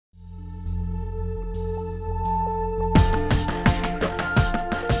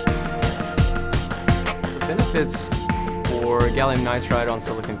benefits for gallium nitride on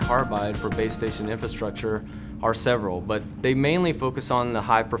silicon carbide for base station infrastructure are several, but they mainly focus on the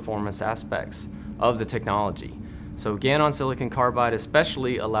high performance aspects of the technology. So GaN on silicon carbide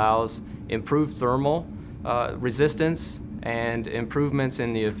especially allows improved thermal resistance and improvements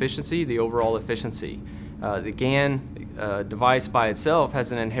in the efficiency, the overall efficiency. The GaN device by itself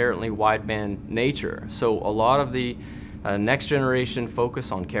has an inherently wideband nature, so a lot of the next generation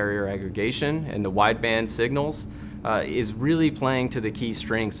focus on carrier aggregation and the wideband signals is really playing to the key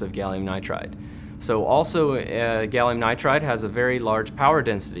strengths of gallium nitride. So also gallium nitride has a very large power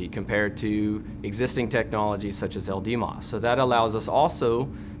density compared to existing technologies such as LDMOS. So that allows us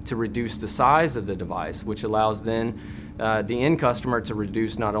also to reduce the size of the device, which allows then the end customer to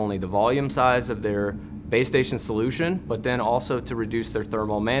reduce not only the volume size of their base station solution, but then also to reduce their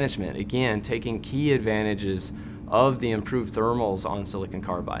thermal management. Again, taking key advantages of the improved thermals on silicon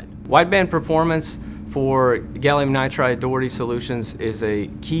carbide. Wideband performance for gallium nitride Doherty solutions is a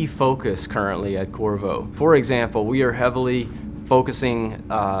key focus currently at Qorvo. For example, we are heavily focusing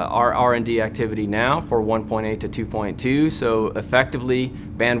our R&D activity now for 1.8 to 2.2, so effectively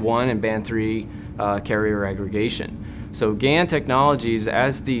band 1 and band 3 carrier aggregation. So GaN technologies,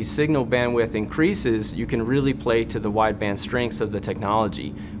 as the signal bandwidth increases, you can really play to the wideband strengths of the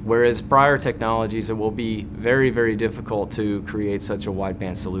technology, whereas prior technologies, it will be very, very difficult to create such a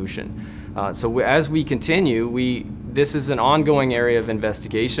wideband solution. So as we continue, this is an ongoing area of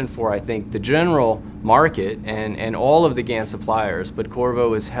investigation for, I think, the general market and all of the GaN suppliers, but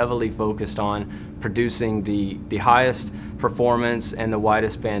Qorvo is heavily focused on producing the highest performance and the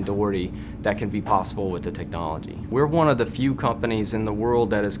widest band Doherty that can be possible with the technology. We're one of the few companies in the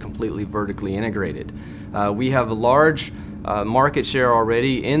world that is completely vertically integrated. We have a large market share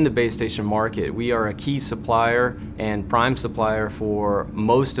already in the base station market. We are a key supplier and prime supplier for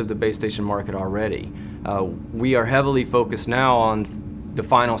most of the base station market already. We are heavily focused now on the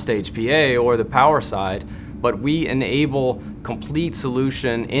final stage PA or the power side, but we enable complete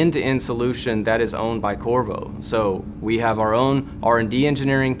solution, end-to-end solution that is owned by Qorvo. So we have our own R&D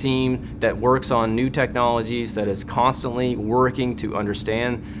engineering team that works on new technologies, that is constantly working to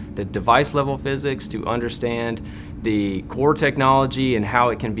understand the device level physics, to understand the core technology and how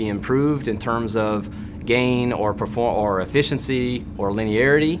it can be improved in terms of gain or efficiency or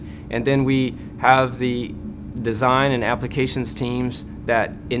linearity. And then we have the design and applications teams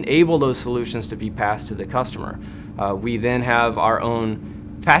that enable those solutions to be passed to the customer. We then have our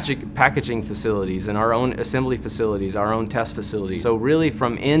own packaging facilities and our own assembly facilities, our own test facilities. So really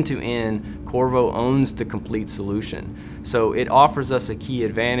from end to end, Qorvo owns the complete solution. So it offers us a key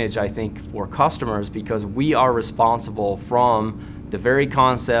advantage, I think, for customers because we are responsible from the very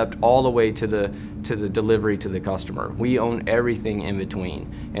concept all the way to the delivery to the customer. We own everything in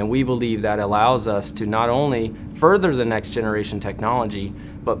between, and we believe that allows us to not only further the next generation technology,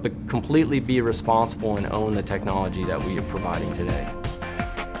 but completely be responsible and own the technology that we are providing today.